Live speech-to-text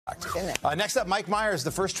isn't it? Next up, Mike Myers.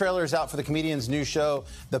 The first trailer is out for the comedian's new show,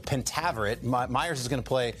 The Pentaverate. Myers is going to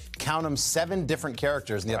play, count 'em, 7 different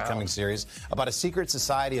characters in the upcoming series about a secret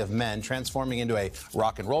society of men transforming into a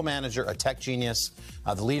rock and roll manager, a tech genius,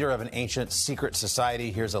 the leader of an ancient secret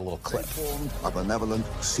society. Here's a little clip. They formed a benevolent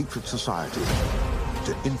secret society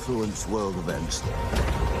to influence world events,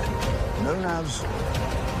 known as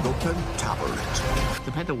the Pentaverate.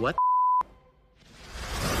 The Penta what?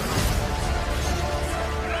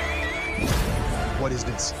 What is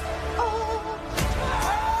this?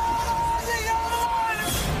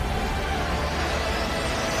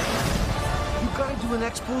 You gotta do an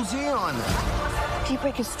expose on that. If you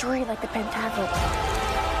break a story like the Pentaverate,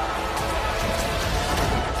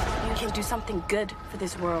 you can do something good for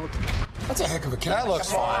this world. That's a heck of a cat. That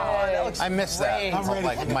looks fun. that looks I miss great. that.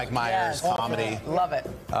 Like Mike Myers comedy. Love it.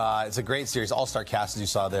 It's a great series. All-star cast, as you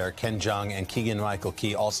saw there. Ken Jeong and Keegan-Michael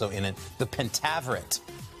Key also in it. The Pentaverate,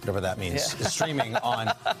 whatever that means, is streaming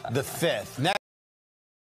on the 5th. Next.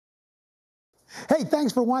 Hey,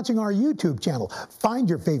 thanks for watching our YouTube channel. Find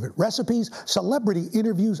your favorite recipes, celebrity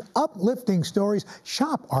interviews, uplifting stories,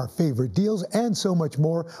 shop our favorite deals, and so much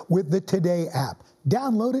more with the Today app.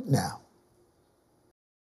 Download it now.